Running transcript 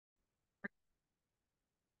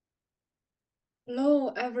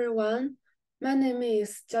Hello, everyone. My name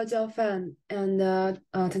is Jiaojiao Fan, and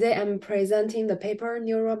today I'm presenting the paper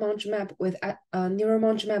Neural Monge Map with Neural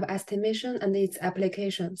Monge Map estimation and its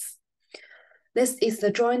applications. This is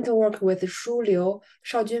the joint work with Shu Liu,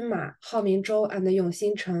 Shaojun Ma, Hao-min Zhou, and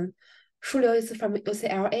Yongxin Chen. Shu Liu is from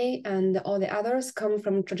UCLA, and all the others come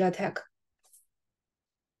from Georgia Tech.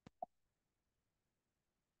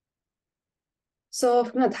 So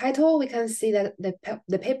from the title, we can see that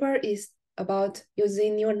the paper is about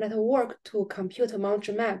using neural network to compute a Monge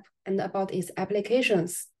map and about its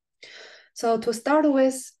applications. So to start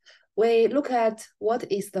with, we look at what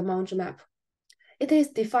is the Monge map. It is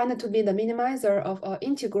defined to be the minimizer of an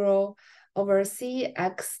integral over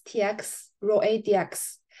Cx/Tx rho a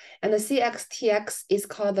dx. And the Cx/Tx is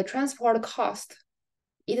called the transport cost.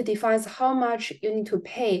 It defines how much you need to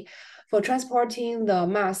pay for transporting the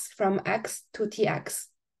mass from x to Tx.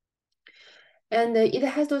 And it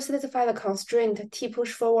has to satisfy the constraint T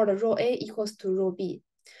push forward rho A equals to rho B.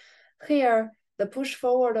 Here, the push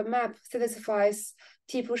forward map satisfies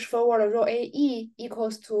T push forward rho A E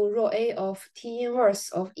equals to rho A of T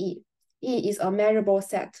inverse of E. E is a measurable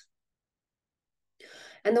set.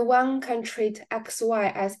 And one can treat X, Y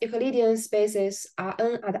as Euclidean spaces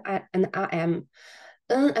Rn and Rm.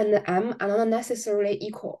 N and M are not necessarily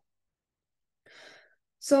equal.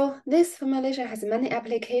 So this formulation has many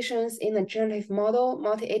applications in the generative model,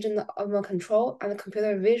 multi-agent optimal control, and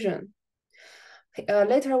computer vision.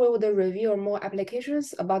 Later, we will review more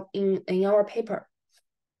applications about in our paper.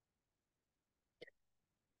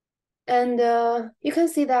 And you can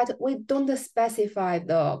see that we don't specify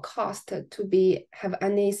the cost to have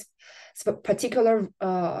any particular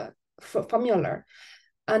formula.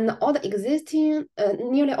 And all the existing,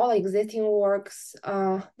 nearly all existing works,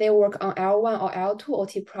 they work on L1 or L2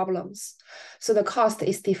 OT problems. So the cost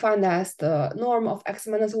is defined as the norm of x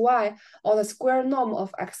minus y or the square norm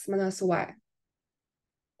of x minus y.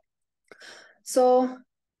 So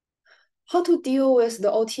how to deal with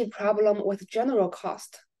the OT problem with general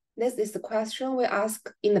cost? This is the question we ask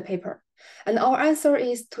in the paper. And our answer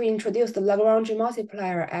is to introduce the Lagrange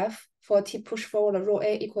multiplier f for T push forward rho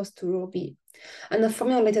A equals to rho B, and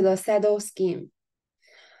formulate the saddle scheme.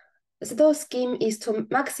 The saddle scheme is to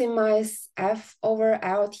maximize f over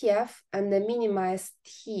LTF and minimize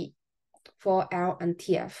t for L and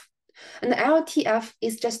TF. And LTF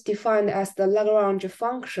is just defined as the Lagrange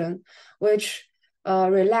function, which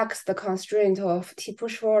relax the constraint of T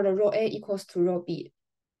push forward rho A equals to rho B.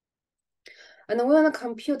 And we want to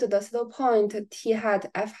compute the saddle point T hat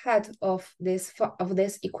F hat of this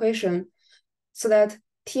equation so that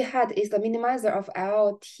T hat is the minimizer of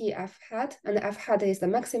L T F hat and F hat is the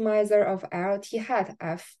maximizer of L T hat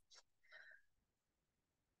F.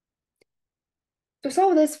 To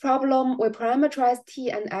solve this problem, we parameterize T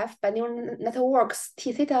and F by neural networks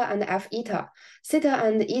T theta and F eta. Theta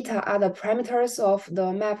and eta are the parameters of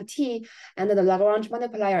the map T and the Lagrange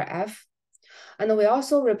multiplier F. And we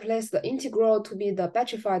also replace the integral to be the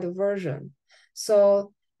batchified version.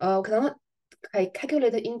 So we cannot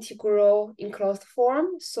calculate the integral in closed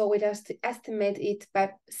form, so we just estimate it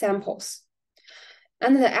by samples.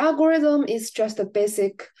 And the algorithm is just a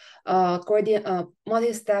basic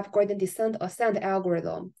multi-step gradient descent ascent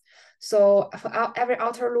algorithm. So for every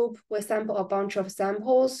outer loop, we sample a bunch of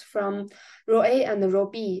samples from rho A and rho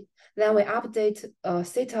B. Then we update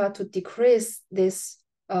theta to decrease this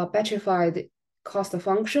batchified cost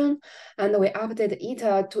function, and we update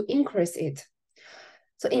eta to increase it.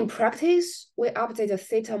 So in practice, we update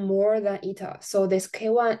theta more than eta. So this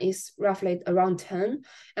K1 is roughly around 10,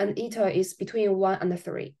 and eta is between 1 and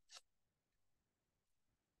 3.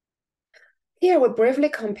 Here we briefly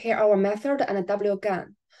compare our method and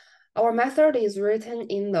WGAN. Our method is written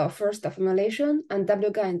in the first formulation, and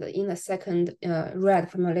WGAN in the second red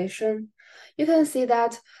formulation. You can see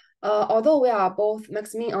that although we are both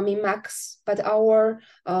max-min or min-max, but our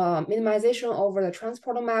minimization over the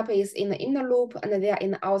transport map is in the inner loop and they are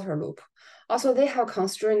in the outer loop. Also, they have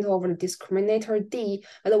constraint over the discriminator D,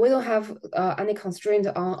 but we don't have any constraint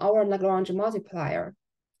on our Lagrange multiplier.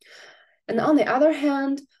 And on the other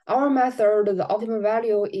hand, our method, the optimal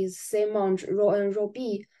value is C-Monge rho N rho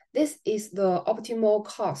B. This is the optimal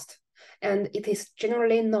cost, and it is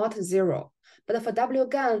generally not zero. But for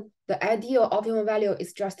WGAN, the ideal optimal value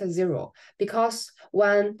is just 0 because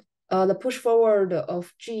when the push forward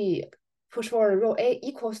of G push forward rho A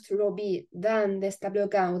equals to rho B, then this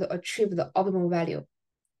WGAN would achieve the optimal value.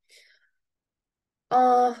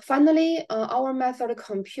 Finally, our method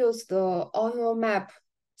computes the optimal map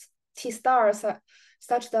T star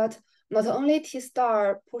such that not only T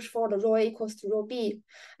star push forward rho A equals to rho B,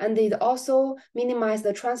 and it also minimizes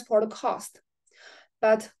the transport cost.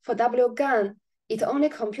 But for W-GAN, it only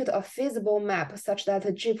computes a feasible map such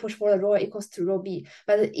that G push forward rho A equals to rho B,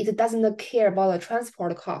 but it doesn't care about the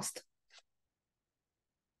transport cost.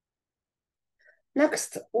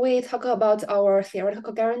 Next, we talk about our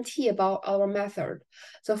theoretical guarantee about our method.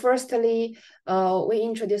 So firstly, we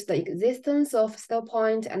introduce the existence of still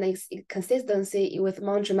point and its consistency with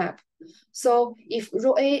Monge map. So if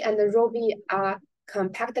rho A and rho B are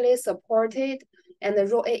compactly supported and the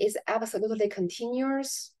rho A is absolutely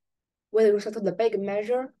continuous with respect to the big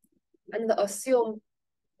measure, and assume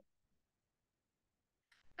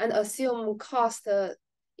cost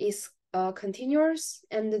is continuous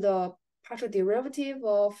and the partial derivative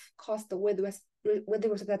of cost with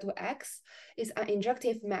respect to x is an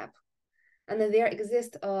injective map. And there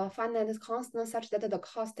exists a finite constant such that the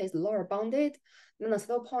cost is lower bounded, then the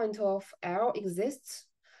still point of L exists.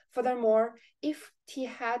 Furthermore, if T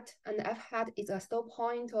hat and F hat is a still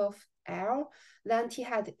point of L, then T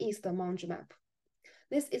hat is the Monge map.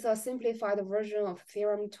 This is a simplified version of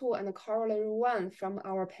Theorem 2 and Corollary 1 from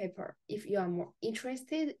our paper. If you are more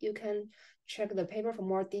interested, you can check the paper for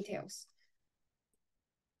more details.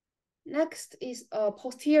 Next is a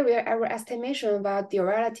posterior error estimation via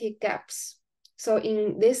duality gaps. So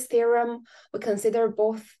in this theorem, we consider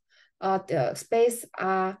both the space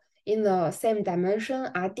are in the same dimension,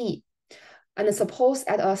 Rd. And suppose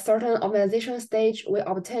at a certain optimization stage, we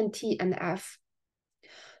obtain T and F.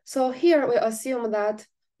 So here we assume that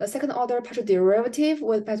the second order partial derivative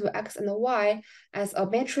with respect to x and y as a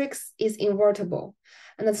matrix is invertible.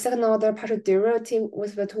 And the second order partial derivative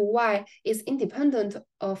with respect to y is independent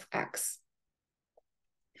of x.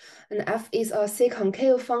 And f is a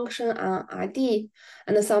C-concave function on Rd,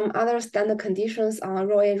 and some other standard conditions on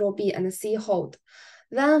rho A, rho B, and C hold.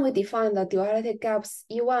 Then we define the duality gaps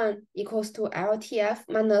E1 equals to LTF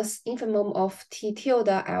minus infimum of T tilde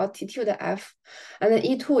LT tilde F, and then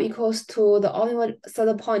E2 equals to the optimal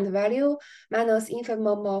third point value minus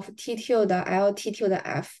infimum of T tilde LT tilde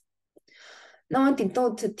F. Now we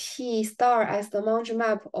denote T star as the Monge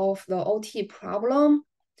map of the OT problem.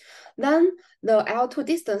 Then the L2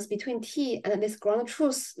 distance between T and this ground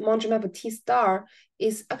truth Monge map T star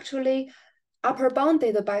is actually upper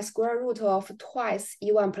bounded by square root of twice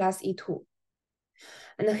E1 plus E2.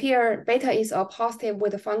 And here, beta is a positive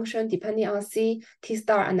with a function depending on C, T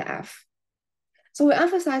star, and F. So we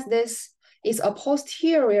emphasize this is a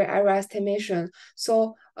posterior error estimation.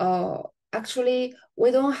 So actually,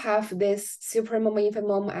 we don't have this supremum,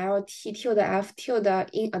 infimum, L, T tilde, F tilde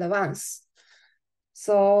in advance.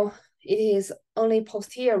 So it is only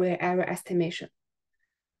posterior error estimation.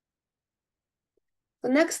 So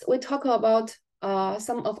next, we talk about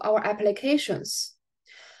some of our applications.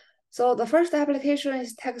 So the first application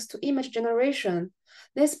is text-to-image generation.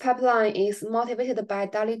 This pipeline is motivated by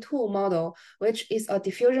DALL-E 2 model, which is a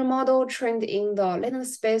diffusion model trained in the latent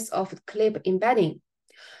space of clip embedding.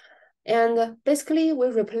 And basically, we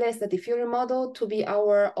replace the diffusion model to be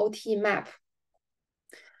our OT map.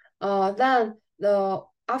 Then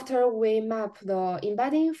after we map the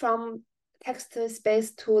embedding from text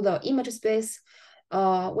space to the image space,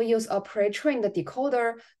 we use a pre-trained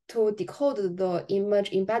decoder to decode the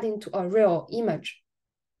image embedding to a real image.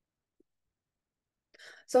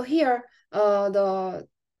 So here, the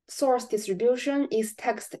source distribution is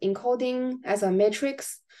text encoding as a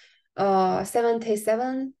matrix,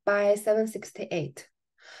 77 by 768.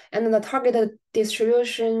 And the targeted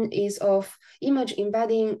distribution is of image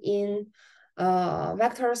embedding in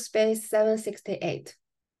vector space 768.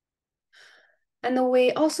 And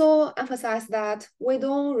we also emphasize that we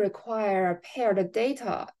don't require paired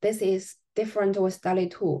data. This is different with DALL-E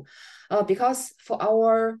 2 because for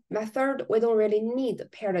our method, we don't really need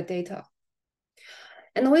paired data.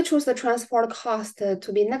 And we choose the transport cost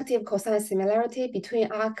to be negative cosine similarity between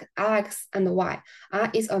X and Y.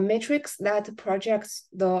 R is a matrix that projects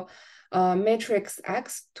the matrix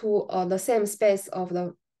X to the same space of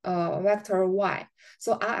the vector Y.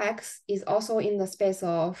 So Rx is also in the space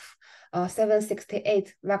of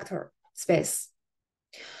 768 vector space.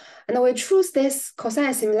 And we choose this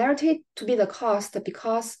cosine similarity to be the cost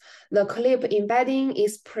because the clip embedding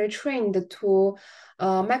is pre-trained to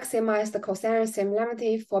maximize the cosine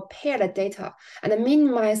similarity for paired data and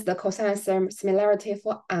minimize the cosine similarity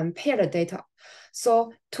for unpaired data.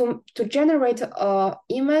 So to generate an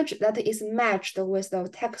image that is matched with the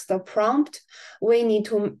text prompt, we need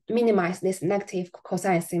to minimize this negative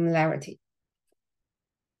cosine similarity.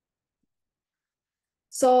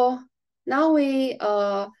 So now we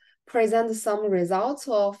present some results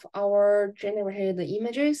of our generated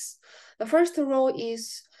images. The first row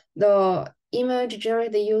is the image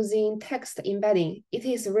generated using text embedding. It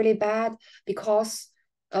is really bad because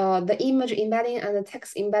the image embedding and the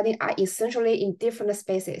text embedding are essentially in different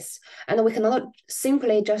spaces, and we cannot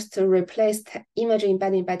simply just replace image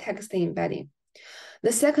embedding by text embedding.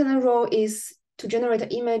 The second rule is to generate an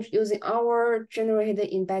image using our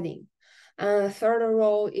generated embedding. And the third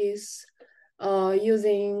rule is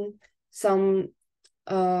using some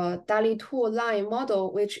DALL-E 2 line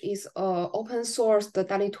model, which is open source the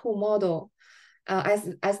DALL-E 2 model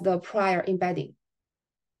as the prior embedding.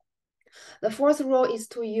 The fourth rule is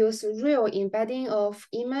to use real embedding of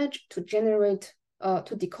image to generate,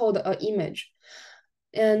 to decode an image.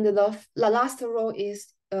 And the last rule is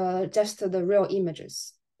just the real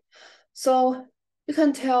images. So you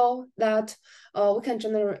can tell that we can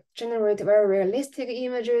generate very realistic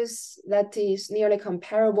images that is nearly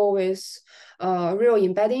comparable with real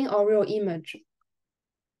embedding or real image.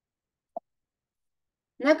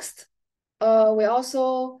 Next, we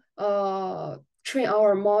also train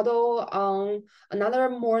our model on another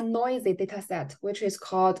more noisy dataset, which is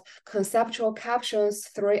called Conceptual Captions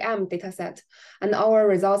 3M dataset, and our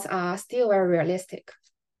results are still very realistic.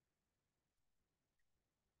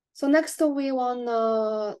 So next, we want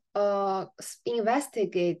to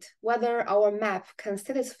investigate whether our map can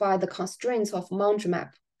satisfy the constraints of Monge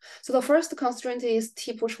map. So the first constraint is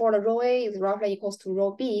T push forward rho A is roughly equals to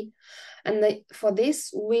rho B. And for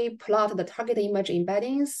this, we plot the target image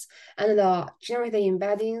embeddings and the generated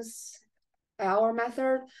embeddings by our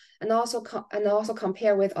method, and also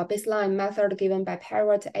compare with a baseline method given by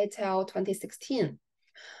Parrott et al. 2016.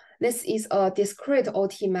 This is a discrete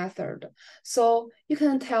OT method. So you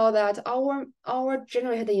can tell that our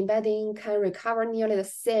generated embedding can recover nearly the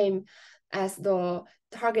same as the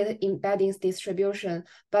target embeddings distribution,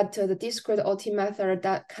 but the discrete OT method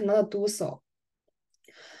that cannot do so.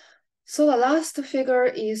 So the last figure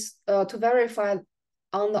is to verify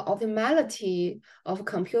on the optimality of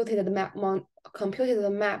computed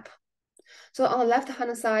map. So on the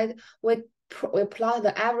left-hand side, we plot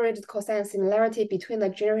the average cosine similarity between the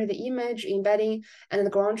generated image embedding and the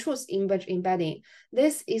ground truth image embedding.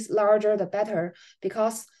 This is larger the better,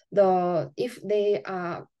 because if they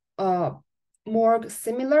are more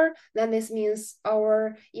similar, then this means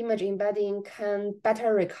our image embedding can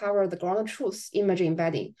better recover the ground truth image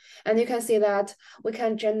embedding. And you can see that we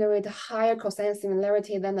can generate higher cosine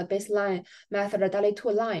similarity than the baseline method DALL-E 2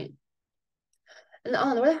 line. And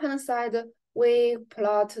on the right-hand side, we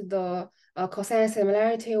plot the cosine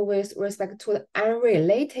similarity with respect to the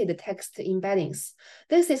unrelated text embeddings.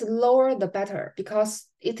 This is lower the better, because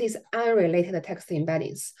it is unrelated text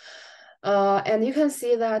embeddings. And you can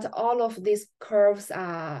see that all of these curves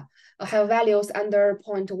have values under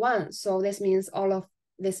 0.1. So this means all of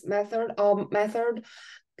this method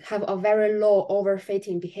have a very low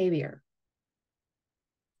overfitting behavior.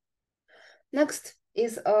 Next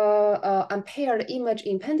is a unpaired image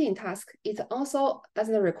impending task. It also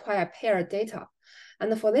doesn't require paired data.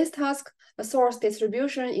 And for this task, the source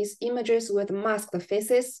distribution is images with masked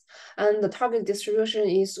faces, and the target distribution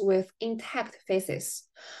is with intact faces.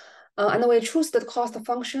 And we choose the cost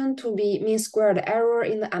function to be mean squared error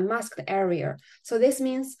in the unmasked area. So this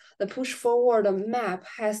means the push forward map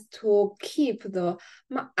has to keep the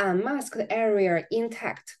unmasked area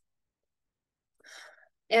intact.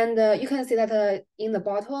 And you can see that in the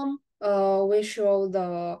bottom, we show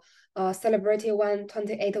the celebrity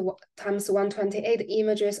 128 times 128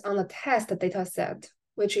 images on the test data set,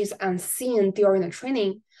 which is unseen during the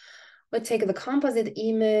training. We take the composite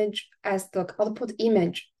image as the output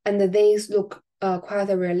image, and these look quite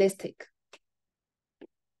realistic.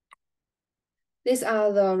 These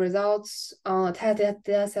are the results on a test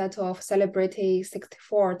data set of celebrity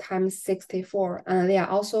 64 times 64, and they are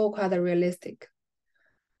also quite realistic.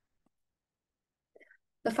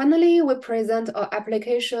 Finally, we present an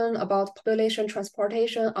application about population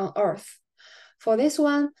transportation on Earth. For this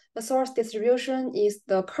one, the source distribution is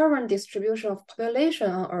the current distribution of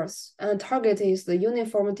population on Earth, and the target is the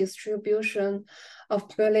uniform distribution of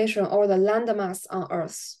population or the landmass on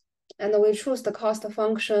Earth. And we choose the cost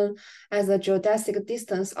function as a geodesic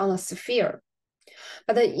distance on a sphere.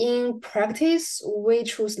 But in practice, we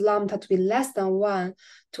choose lambda to be less than 1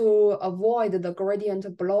 to avoid the gradient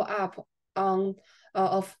blow up on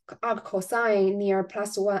of arc cosine near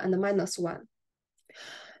 +1 and -1.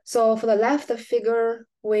 So for the left figure,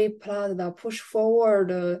 we plot the push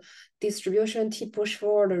forward distribution T push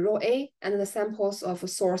forward rho A and the samples of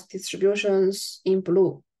source distributions in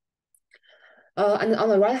blue. And on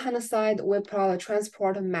the right-hand side, we plot a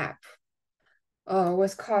transport map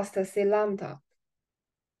with cost C lambda.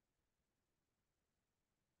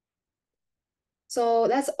 So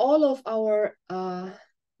that's all of our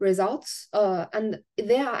results, and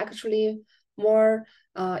they are actually more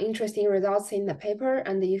interesting results in the paper.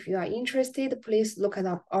 And if you are interested, please look at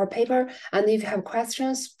our paper. And if you have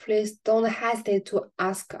questions, please don't hesitate to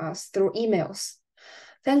ask us through emails.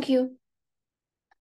 Thank you.